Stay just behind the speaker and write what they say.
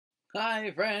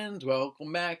Hi friends,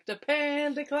 welcome back to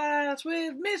Panda Class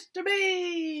with Mr.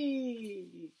 B!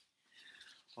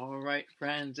 Alright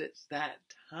friends, it's that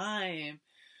time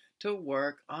to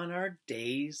work on our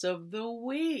days of the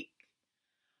week.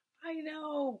 I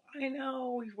know,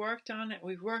 we've worked on it.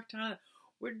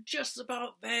 We're just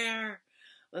about there.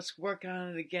 Let's work on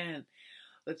it again.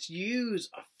 Let's use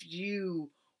a few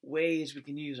ways we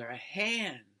can use our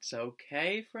hands,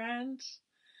 okay friends?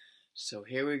 So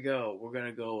here we go. We're going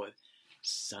to go with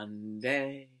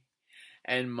Sunday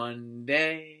and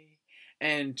Monday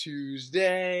and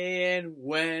Tuesday and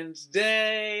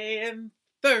Wednesday and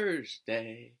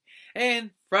Thursday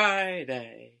and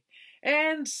Friday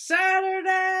and Saturday.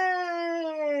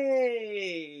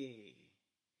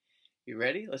 You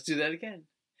ready? Let's do that again.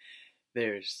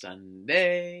 There's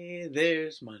Sunday,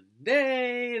 there's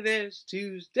Monday, there's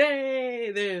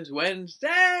Tuesday, there's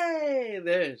Wednesday,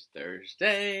 there's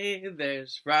Thursday,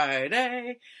 there's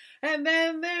Friday, and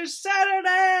then there's Saturday.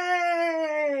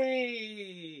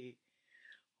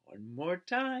 One more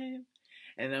time,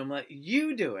 and I'm letting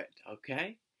you do it,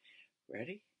 okay?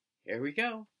 Ready? Here we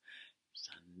go.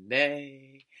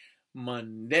 Sunday,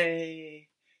 Monday,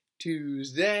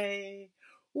 Tuesday,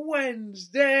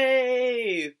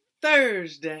 Wednesday,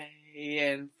 Thursday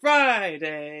and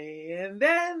Friday, and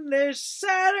then there's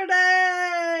Saturday.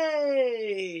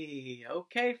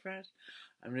 Okay, friends,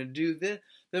 I'm going to do the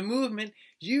movement.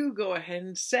 You go ahead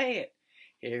and say it.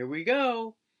 Here we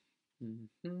go.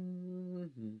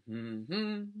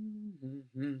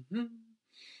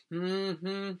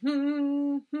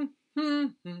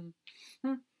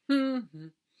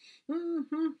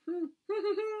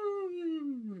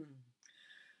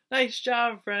 Nice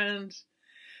job, friends.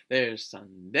 There's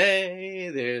Sunday,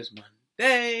 there's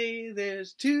Monday,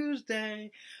 there's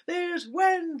Tuesday, there's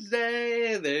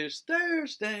Wednesday, there's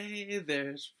Thursday,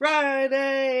 there's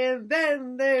Friday, and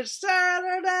then there's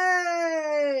Saturday.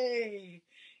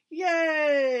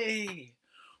 Yay!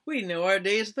 We know our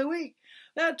days of the week.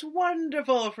 That's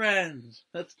wonderful, friends.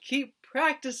 Let's keep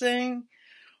practicing.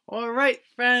 All right,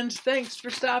 friends, thanks for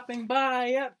stopping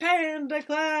by at Panda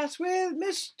Class with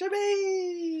Mr.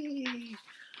 B.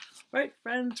 Right,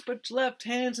 friends, put your left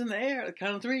hands in the air. The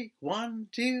count of 3. 1,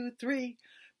 2, 3.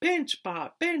 Pinch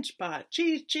pot,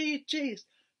 cheese, cheese, cheese.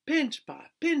 Pinch pot,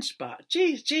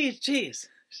 cheese, cheese, cheese.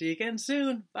 See you again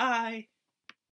soon. Bye.